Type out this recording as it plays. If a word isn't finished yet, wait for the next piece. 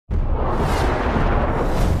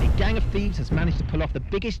thieves has managed to pull off the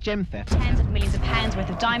biggest gem theft. Tens of millions of pounds worth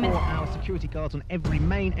of diamonds. 4-hour security guards on every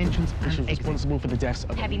main entrance and exit. Responsible for the deaths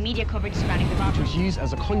of... Heavy media coverage surrounding the Which robbery. was used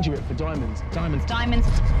as a conduit for diamonds. Diamonds.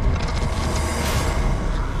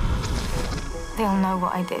 They'll know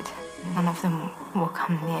what I did. None of them will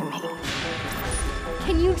come near me.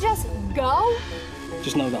 Can you just go?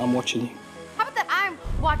 Just know that I'm watching you. How about that I'm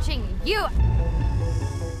watching you?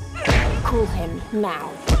 Call him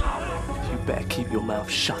now. You better keep your mouth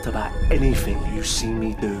shut about anything you see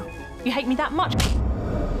me do. You hate me that much?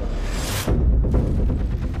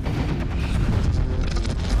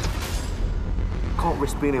 Can't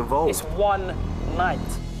risk being involved. It's one night.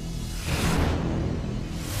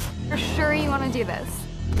 You're sure you want to do this?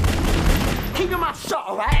 Keep your mouth shut,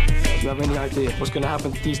 all right? Do you have any idea what's going to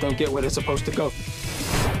happen if these don't get where they're supposed to go?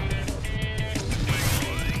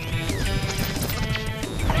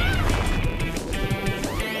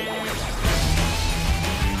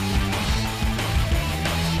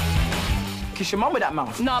 Kiss your mum with that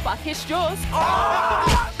mouth. Nah, but I kissed yours.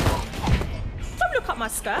 Oh! Don't look up my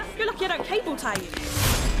skirt. You're lucky I don't cable tie you.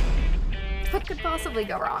 What could possibly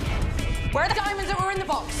go wrong? Where are the diamonds that were in the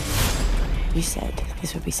box? You said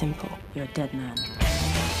this would be simple. You're a dead man.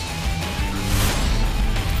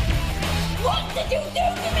 What did you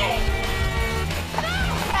do to me?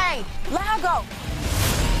 Hey, let her go.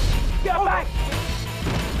 Get back!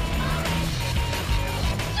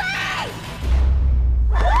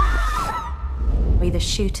 Either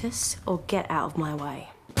shoot us or get out of my way.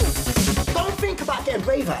 Don't think about getting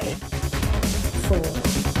brave at it. 4,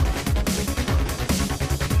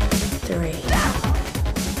 3.